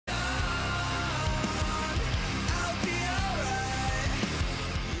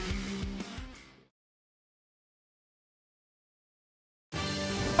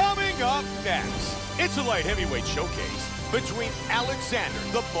Up next, it's a light heavyweight showcase between Alexander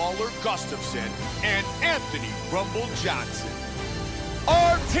the Mauler Gustafsson and Anthony Rumble Johnson.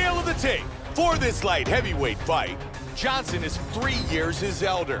 Our tale of the tape for this light heavyweight fight. Johnson is 3 years his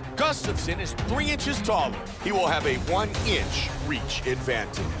elder. Gustafsson is 3 inches taller. He will have a 1-inch reach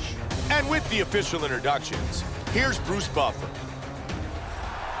advantage. And with the official introductions, here's Bruce Buffer.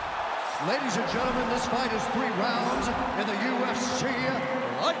 Ladies and gentlemen, this fight is 3 rounds in the UFC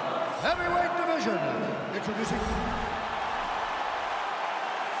light heavyweight division. Introducing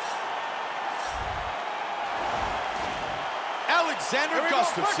Alexander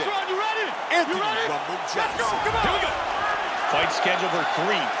Gustafsson. You ready? Anthony You ready? Rumble Let's Johnson. go, come on. Here we go. Fight scheduled for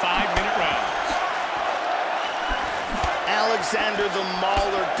 3 5-minute rounds. Alexander the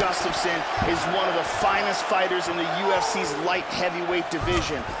Mauler Gustafsson is one of the finest fighters in the UFC's light heavyweight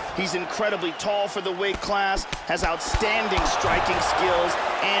division. He's incredibly tall for the weight class, has outstanding striking skills,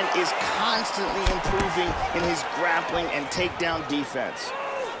 and is constantly improving in his grappling and takedown defense.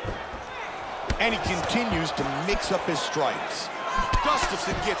 And he continues to mix up his strikes.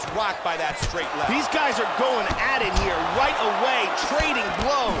 Gustafsson gets rocked by that straight left. These guys are going at it here right away, trading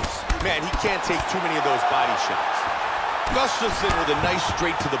blows. Man, he can't take too many of those body shots. Gustafsson with a nice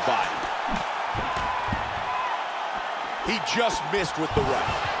straight to the body. He just missed with the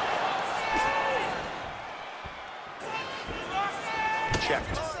right.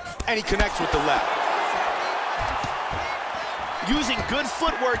 Checked. And he connects with the left. Using good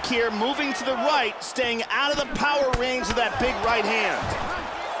footwork here, moving to the right, staying out of the power range of that big right hand.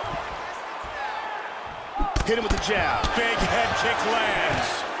 Hit him with the jab. Big head kick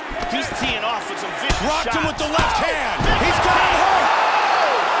lands. He's teeing off with some vicious Rocked shots. him with the left hand. He's got him hurt.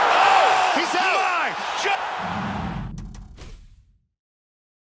 Oh, he's out.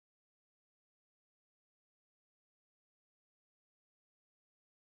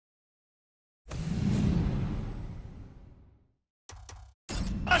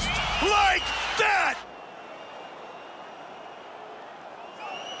 Just like that.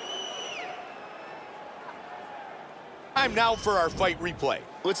 Time now for our fight replay.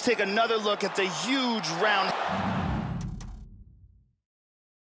 Let's take another look at the huge round.